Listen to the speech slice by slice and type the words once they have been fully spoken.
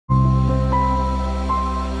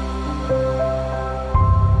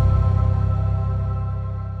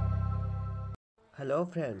Hello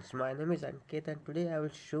friends, my name is Ankit and today I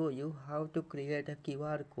will show you how to create a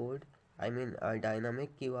QR code, a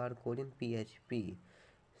dynamic QR code in PHP.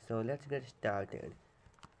 So let's get started.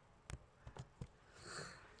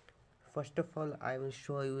 First of all, I will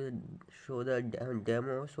show the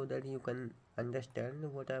demo so that you can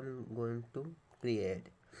understand what I'm going to create.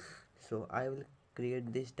 So I will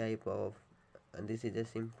create this type of this is a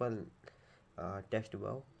simple text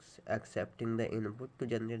box accepting the input to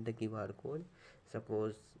generate the QR code.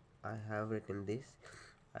 Suppose I have written this.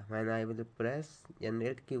 When I will press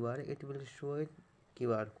generate QR, it will show it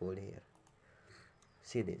QR code here.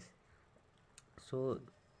 See this. So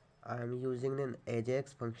I am using an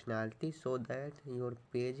Ajax functionality so that your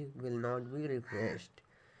page will not be refreshed.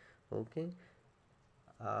 Okay.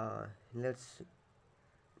 Let's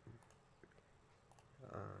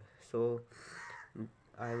so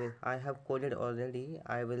I have coded already.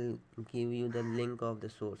 I will give you the link of the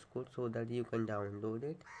source code so that you can download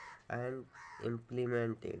it and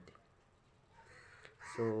implement it.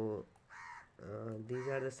 So these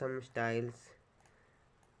are the some styles.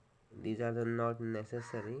 These are the not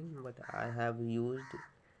necessary, but I have used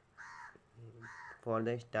for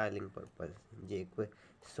the styling purpose jQuery.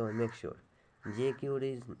 So make sure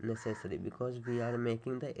jQuery is necessary because we are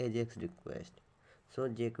making the Ajax request. So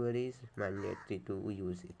jQuery is mandatory to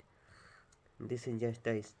use it. This is just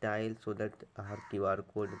a style so that our QR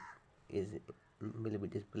code is will be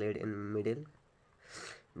displayed in middle.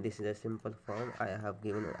 This is a simple form. I have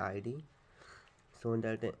given an ID so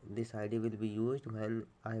that this ID will be used when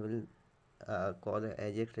I will call the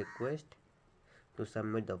Ajax request to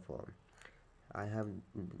submit the form. I have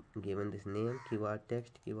given this name QR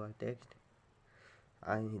text.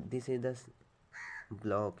 This is the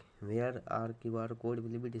block where our QR code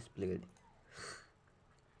will be displayed.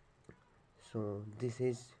 So this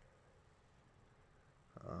is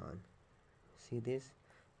see this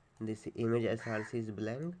image src is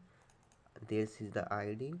blank. This is the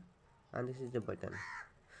ID and this is the button.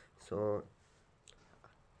 So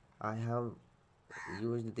I have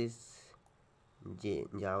used this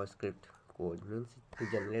javascript code means to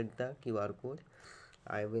generate the QR code.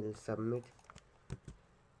 I will submit.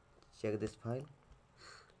 Check this file.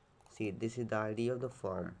 See, this is the ID of the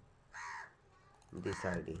form. This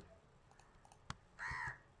ID.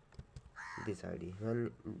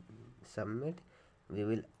 When submit, we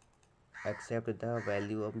will accept the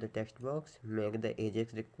value of the text box, make the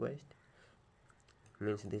Ajax request,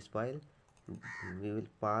 means this file. We will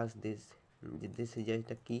pass this. This is just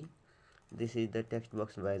a key. This is the text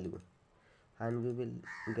box value, and we will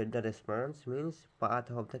get the response, means path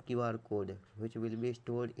of the QR code, which will be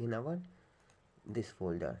stored in our this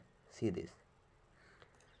folder. See this.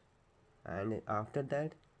 And after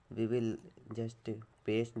that we will just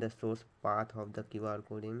paste the source path of the QR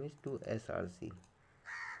code image to src.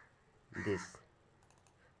 This,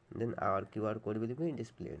 then our QR code will be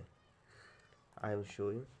displayed. I will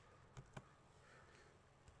show you.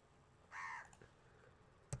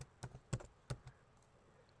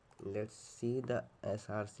 Let's see the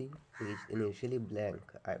src is initially blank.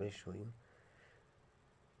 I will show you.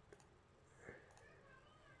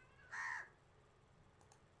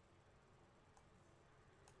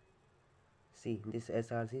 See, this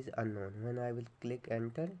src is unknown. When I will click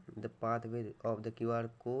enter, the pathway of the QR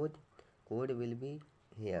code will be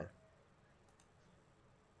here.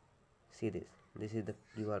 See this is the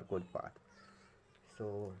QR code path.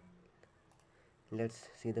 So let's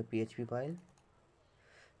see the PHP file.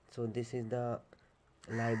 So this is the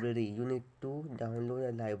library. You need to download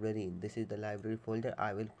a library. This is the library folder.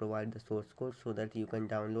 I will provide the source code so that you can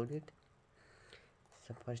download it.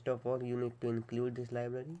 So first of all, you need to include this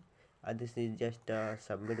library. This is just a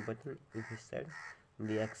submit button. If it said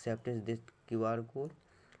we accepted this QR code,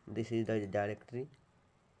 this is the directory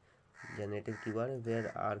generated QR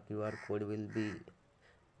where our QR code will be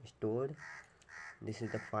stored. This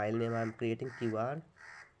is the file name I am creating, QR.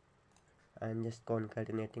 I am just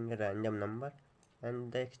concatenating a random number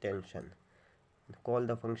and the extension. Call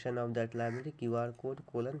the function of that library QR code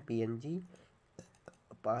 :png,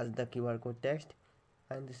 pass the QR code text,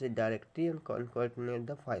 and this is directory, and concatenate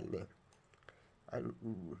the file name. And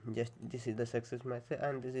just this is the success message,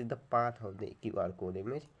 and this is the path of the QR code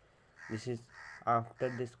image. This is after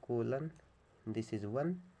this colon. This is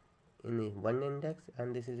 1 in 1 index,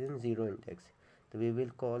 and this is in 0 index. So we will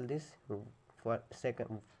call this for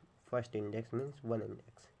first index, means 1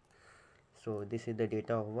 index. So this is the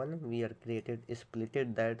data of 1. We are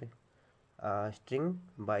splitted that string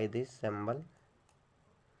by this symbol,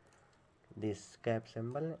 this cap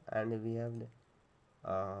symbol, and we have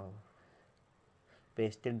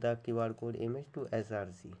pasted the QR code image to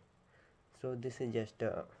src. So this is just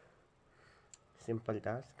a simple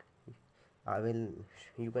task. I will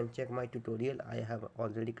You can check my tutorial I have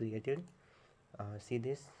already created. See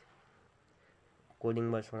this,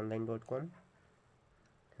 codingbursonline.com,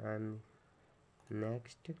 and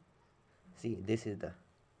next, see, this is the,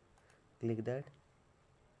 click that.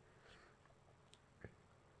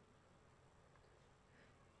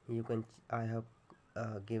 You can I have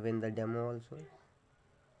given the demo also.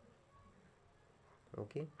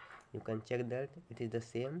 Okay, you can check that it is the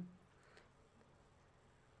same.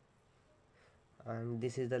 And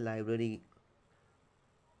this is the library.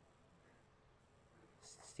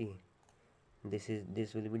 See,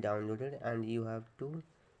 this will be downloaded, and you have to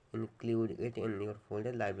include it in your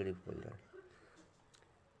folder, library folder.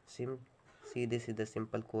 Sim See, this is the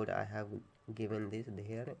simple code I have given this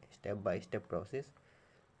here, step by step process,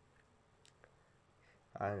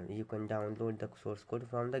 and you can download the source code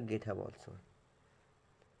from the GitHub also.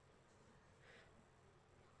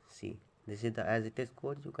 See, this is the as it is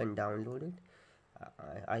code, you can download it.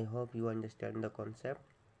 I hope you understand the concept.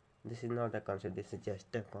 This is not a concept, this is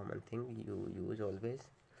just a common thing you use always.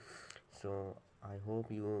 So I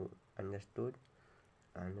hope you understood,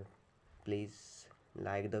 and please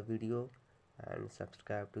like the video and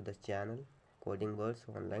subscribe to the channel Coding Words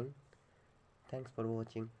Online. Thanks for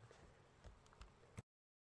watching.